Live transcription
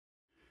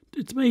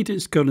Despite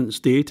its current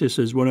status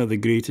as one of the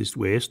greatest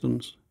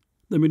westerns,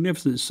 The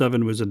Magnificent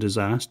Seven was a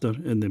disaster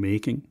in the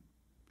making.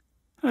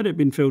 Had it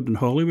been filmed in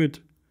Hollywood,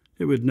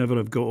 it would never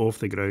have got off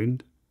the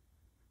ground.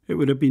 It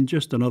would have been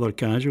just another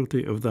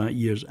casualty of that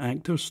year's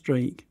actors'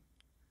 strike.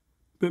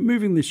 But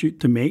moving the shoot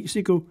to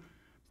Mexico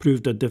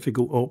proved a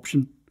difficult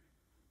option.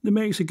 The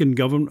Mexican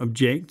government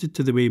objected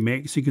to the way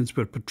Mexicans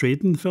were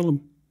portrayed in the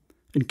film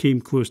and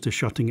came close to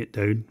shutting it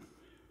down.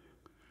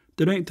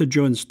 Director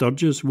John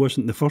Sturges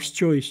wasn't the first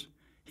choice.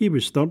 He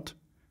was third,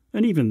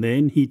 and even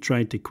then he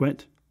tried to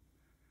quit.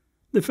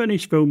 The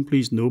finished film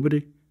pleased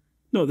nobody,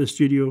 not the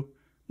studio,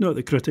 not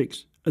the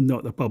critics, and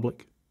not the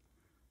public.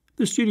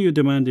 The studio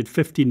demanded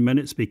 15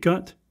 minutes be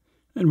cut,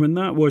 and when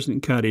that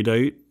wasn't carried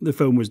out, the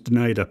film was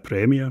denied a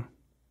premiere.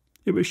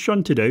 It was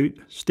shunted out,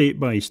 state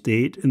by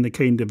state, in the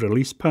kind of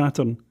release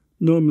pattern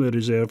normally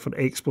reserved for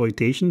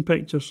exploitation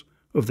pictures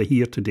of the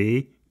here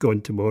today,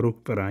 gone tomorrow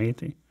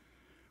variety.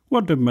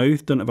 Word of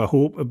mouth didn't have a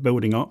hope of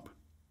building up.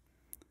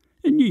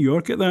 In New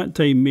York at that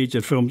time,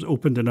 major films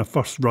opened in a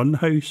first-run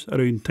house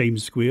around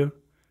Times Square.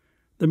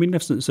 The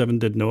Magnificent Seven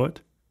did not.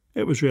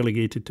 It was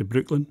relegated to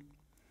Brooklyn.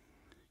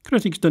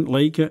 Critics didn't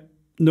like it,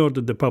 nor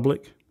did the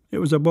public. It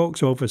was a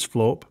box office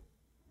flop.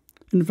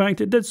 In fact,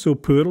 it did so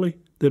poorly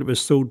that it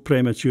was sold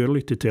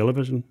prematurely to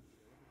television.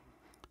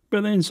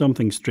 But then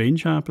something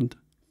strange happened.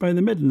 By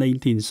the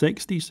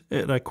mid-1960s,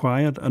 it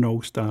acquired an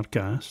all-star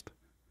cast.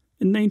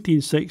 In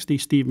 1960,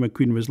 Steve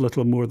McQueen was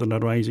little more than a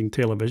rising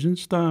television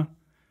star.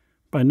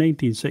 By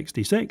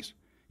 1966,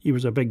 he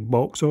was a big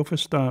box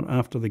office star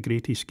after The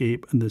Great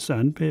Escape and The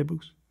Sand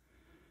Pebbles.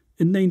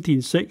 In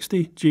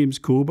 1960, James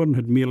Coburn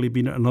had merely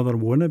been another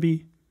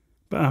wannabe,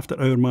 but after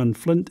Our Man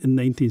Flint in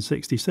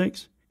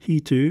 1966, he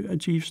too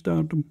achieved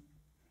stardom.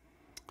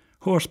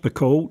 Horst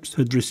Buchholz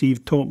had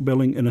received top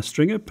billing in a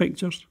string of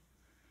pictures.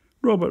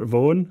 Robert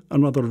Vaughn,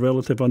 another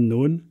relative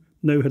unknown,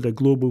 now had a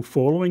global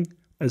following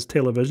as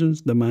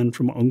television's The Man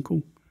from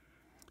U.N.C.L.E.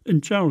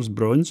 And Charles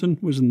Bronson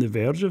was on the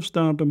verge of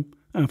stardom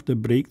after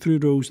breakthrough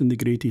roles in The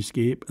Great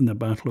Escape and The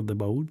Battle of the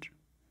Bulge.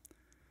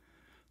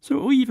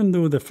 So even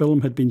though the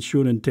film had been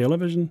shown on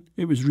television,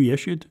 it was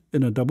reissued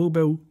in a double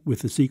bill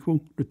with the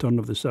sequel, Return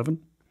of the Seven.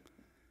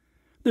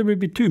 There would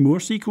be 2 more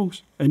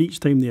sequels, and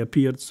each time they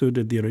appeared, so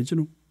did the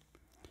original.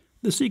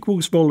 The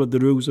sequels followed the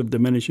rules of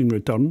diminishing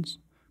returns,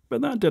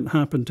 but that didn't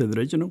happen to the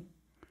original.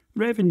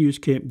 Revenues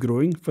kept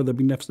growing for The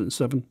Magnificent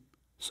Seven,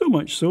 so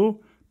much so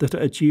that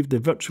it achieved the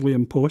virtually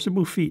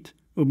impossible feat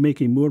of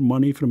making more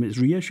money from its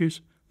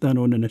reissues than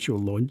on initial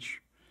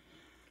launch.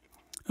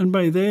 And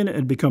by then it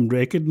had become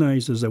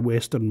recognised as a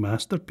Western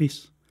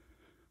masterpiece.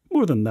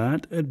 More than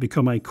that, it had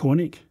become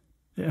iconic.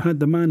 It had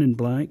the Man in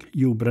Black,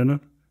 Yul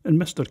Brynner,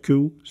 and Mr.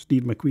 Cool,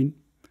 Steve McQueen.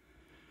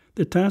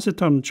 The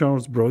taciturn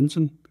Charles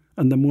Bronson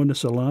and the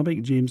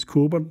monosyllabic James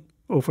Coburn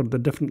offered a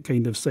different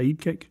kind of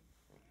sidekick.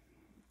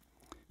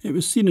 It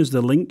was seen as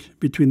the link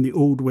between the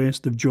old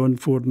West of John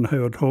Ford and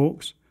Howard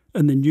Hawks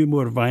and the new,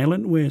 more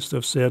violent West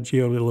of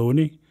Sergio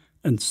Leone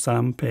and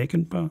Sam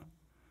Peckinpah.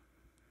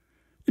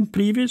 In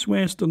previous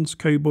westerns,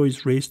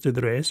 cowboys raced to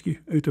the rescue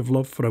out of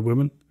love for a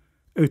woman,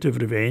 out of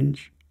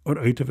revenge, or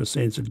out of a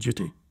sense of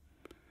duty.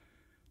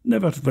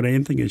 Never for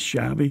anything as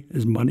shabby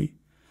as money.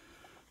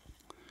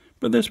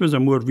 But this was a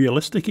more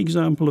realistic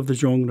example of the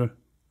genre.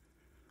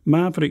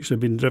 Mavericks have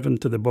been driven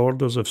to the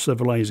borders of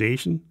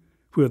civilization,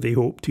 where they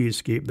hoped to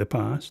escape the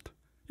past.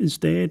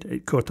 Instead,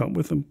 it caught up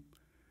with them.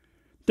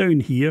 Down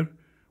here,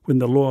 when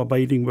the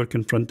law-abiding were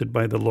confronted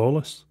by the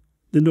lawless,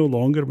 they no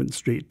longer went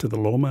straight to the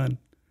lawman.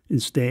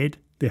 Instead,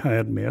 they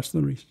hired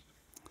mercenaries.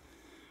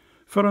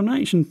 For an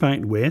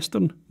action-packed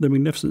western, The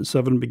Magnificent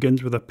Seven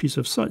begins with a piece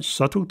of such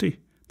subtlety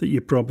that you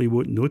probably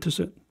won't notice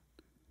it.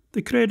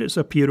 The credits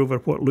appear over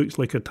what looks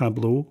like a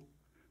tableau.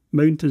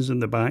 Mountains in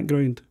the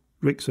background,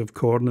 ricks of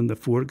corn in the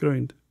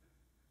foreground.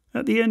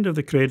 At the end of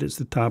the credits,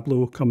 the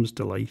tableau comes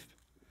to life.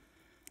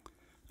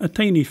 A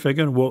tiny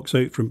figure walks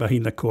out from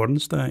behind a corn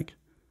stack.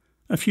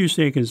 A few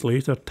seconds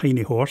later,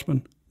 tiny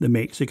horsemen, the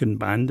Mexican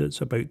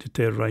bandits about to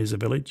terrorise the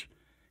village,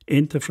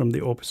 enter from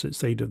the opposite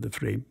side of the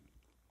frame.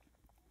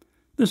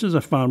 This is a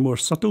far more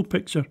subtle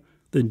picture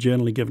than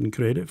generally given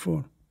credit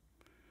for.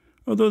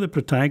 Although the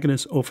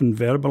protagonists often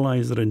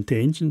verbalise their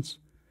intentions,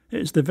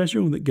 it's the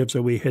visual that gives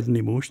away hidden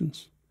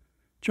emotions.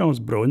 Charles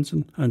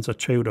Bronson hands a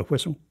child a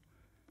whistle.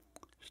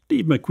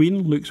 Steve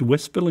McQueen looks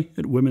wistfully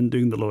at women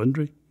doing the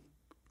laundry.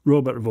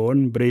 Robert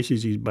Vaughn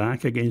braces his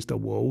back against a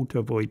wall to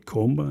avoid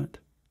combat.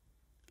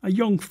 A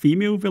young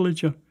female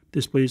villager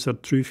displays her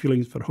true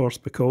feelings for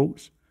Horst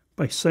Buchholz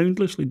by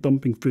soundlessly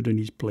dumping food on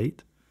his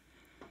plate.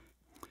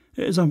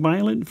 It is a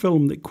violent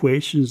film that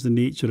questions the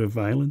nature of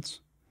violence,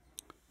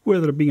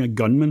 whether being a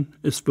gunman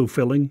is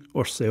fulfilling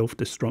or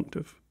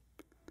self-destructive.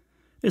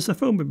 It's a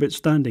film about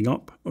standing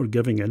up or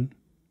giving in.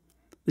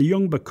 The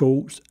young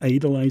Buchholz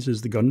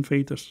idolises the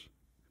gunfighters,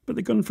 but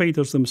the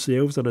gunfighters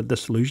themselves are a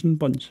disillusioned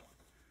bunch.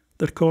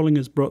 Their calling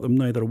has brought them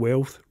neither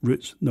wealth,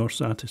 roots, nor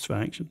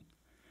satisfaction.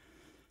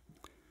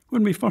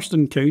 When we first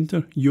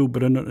encounter Yul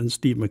Brynner and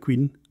Steve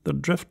McQueen, they're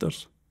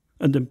drifters,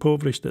 and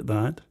impoverished at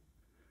that.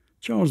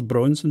 Charles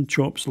Bronson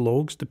chops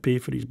logs to pay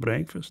for his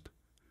breakfast.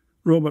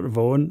 Robert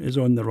Vaughn is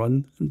on the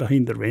run and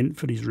behind the rent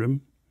for his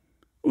room.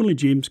 Only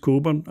James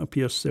Coburn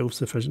appears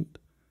self-sufficient.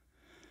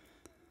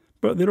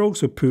 But they're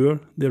also poor.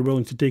 They're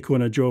willing to take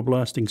on a job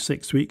lasting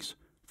 6 weeks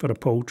for a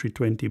paltry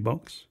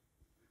 $20.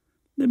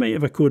 They might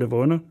have a code of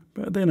honour,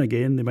 but then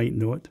again they might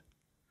not.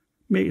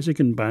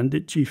 Mexican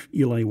bandit chief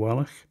Eli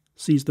Wallach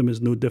sees them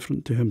as no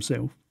different to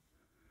himself.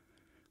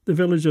 The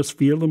villagers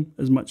fear them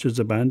as much as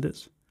the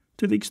bandits,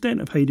 to the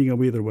extent of hiding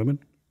away their women.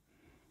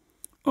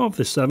 Of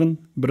the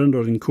 7,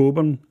 Brynner and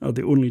Coburn are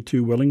the only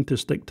 2 willing to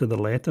stick to the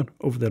letter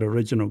of their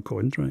original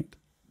contract.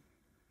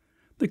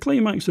 The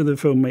climax of the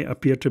film might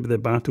appear to be the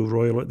battle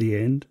royal at the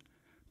end,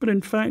 but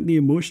in fact the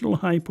emotional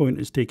high point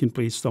is taking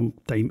place some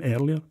time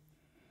earlier.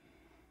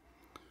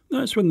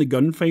 That's when the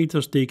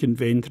gunfighters take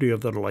inventory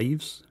of their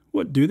lives.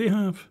 What do they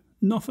have?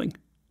 Nothing.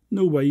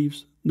 No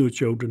wives, no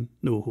children,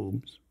 no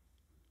homes.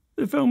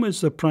 The film is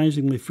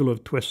surprisingly full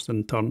of twists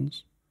and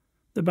turns.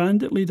 The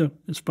bandit leader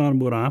is far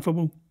more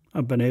affable,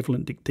 a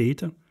benevolent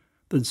dictator,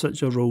 than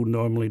such a role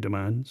normally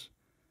demands.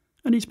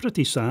 And he's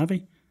pretty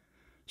savvy,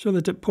 so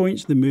that at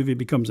points the movie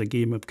becomes a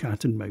game of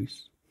cat and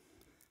mouse.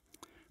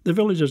 The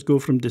villagers go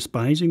from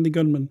despising the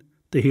gunmen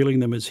to hailing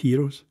them as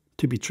heroes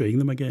to betraying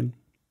them again.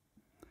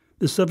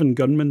 The 7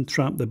 gunmen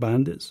trap the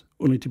bandits,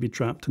 only to be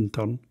trapped in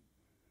turn.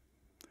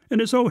 And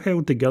it's all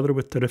held together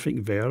with terrific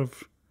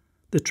verve.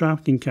 The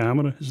tracking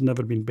camera has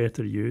never been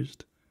better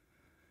used.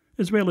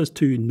 As well as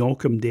 2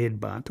 knock-'em-dead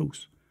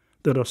battles,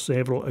 there are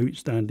several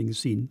outstanding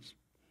scenes.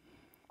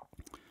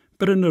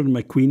 Brynner and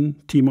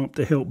McQueen team up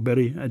to help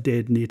bury a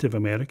dead Native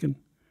American.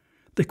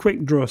 The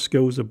quick-draw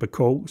skills of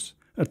Bacalts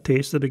are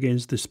tested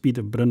against the speed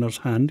of Brynner's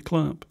hand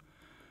clap,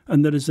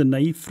 and there is the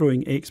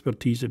knife-throwing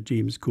expertise of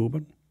James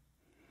Coburn.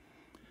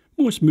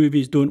 Most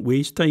movies don't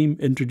waste time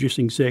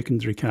introducing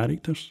secondary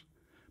characters,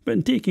 but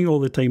in taking all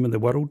the time in the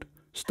world,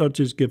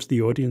 Sturges gives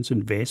the audience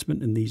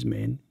investment in these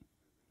men.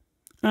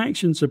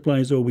 Action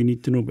supplies all we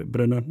need to know about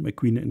Brynner,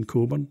 McQueen and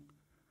Coburn.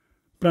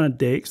 Brad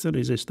Dexter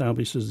is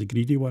established as the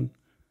greedy one.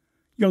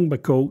 Young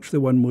Bacalt's the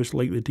one most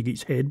likely to get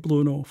his head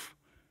blown off.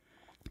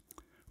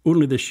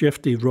 Only the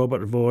shifty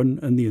Robert Vaughn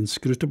and the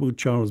inscrutable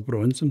Charles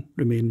Bronson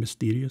remain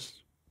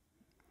mysterious.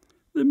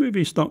 The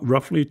movie stuck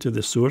roughly to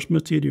the source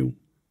material,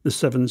 The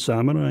 7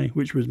 Samurai,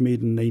 which was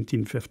made in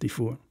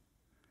 1954.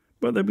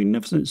 But The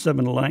Magnificent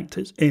 7 lacked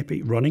its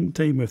epic running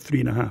time of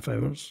 3.5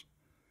 hours.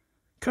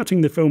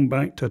 Cutting the film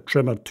back to a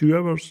trimmer 2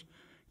 hours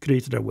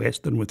created a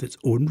western with its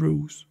own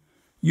rules.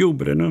 Yul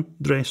Brynner,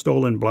 dressed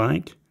all in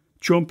black,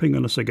 chomping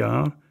on a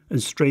cigar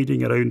and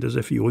striding around as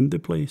if he owned the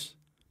place.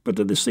 But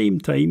at the same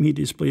time he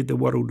displayed the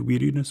world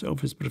weariness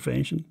of his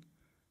profession.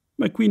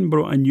 McQueen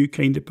brought a new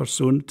kind of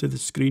persona to the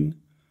screen.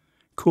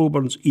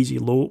 Coburn's easy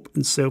lope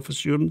and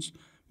self-assurance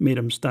made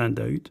him stand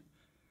out.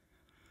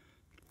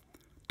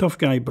 Tough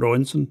guy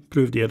Bronson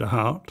proved he had a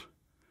heart.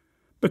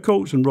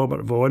 Bacalts and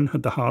Robert Vaughn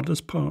had the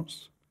hardest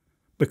parts.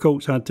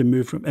 Bacalts had to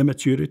move from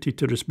immaturity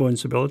to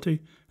responsibility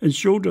and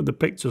shoulder the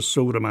picture's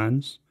sole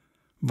romance.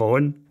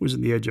 Vaughn was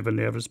on the edge of a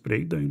nervous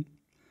breakdown.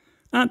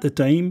 At the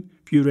time,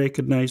 few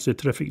recognised the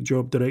terrific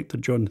job director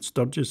John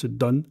Sturges had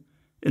done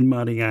in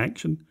marrying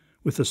action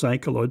with the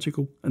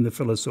psychological and the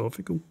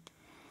philosophical.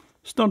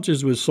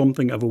 Sturges was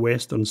something of a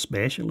Western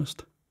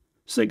specialist.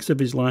 6 of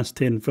his last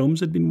 10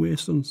 films had been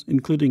Westerns,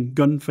 including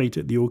Gunfight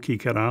at the OK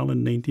Corral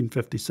in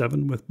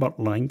 1957 with Burt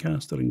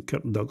Lancaster and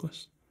Kirk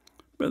Douglas.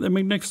 But The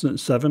Magnificent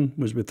 7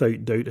 was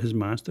without doubt his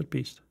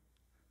masterpiece.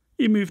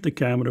 He moved the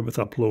camera with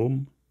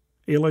aplomb.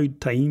 He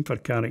allowed time for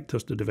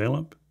characters to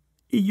develop.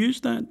 He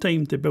used that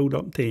time to build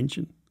up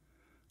tension.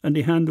 And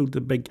he handled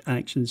the big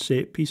action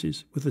set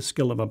pieces with the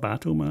skill of a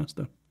battle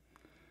master.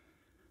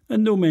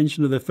 And no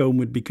mention of the film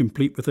would be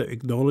complete without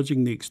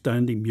acknowledging the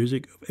outstanding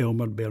music of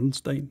Elmer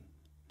Bernstein.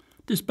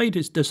 Despite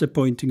its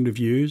disappointing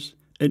reviews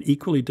and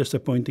equally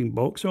disappointing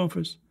box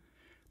office,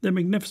 The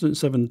Magnificent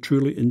 7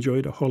 truly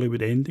enjoyed a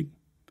Hollywood ending.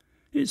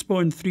 It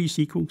spawned 3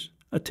 sequels,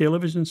 a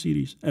television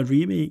series, a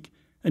remake,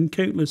 and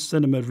countless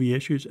cinema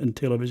reissues and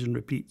television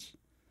repeats.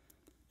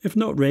 If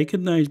not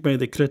recognised by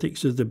the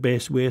critics as the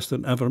best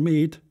Western ever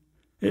made,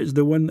 it is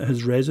the one that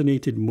has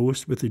resonated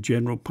most with the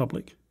general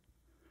public.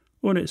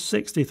 On its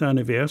 60th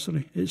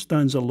anniversary, it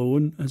stands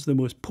alone as the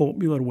most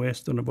popular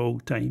Western of all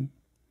time.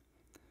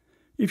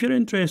 If you're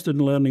interested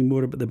in learning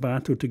more about the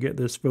battle to get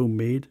this film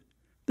made,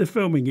 the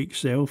filming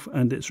itself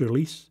and its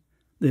release,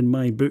 then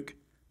my book,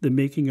 The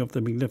Making of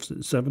the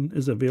Magnificent 7,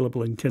 is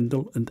available in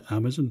Kindle and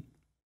Amazon.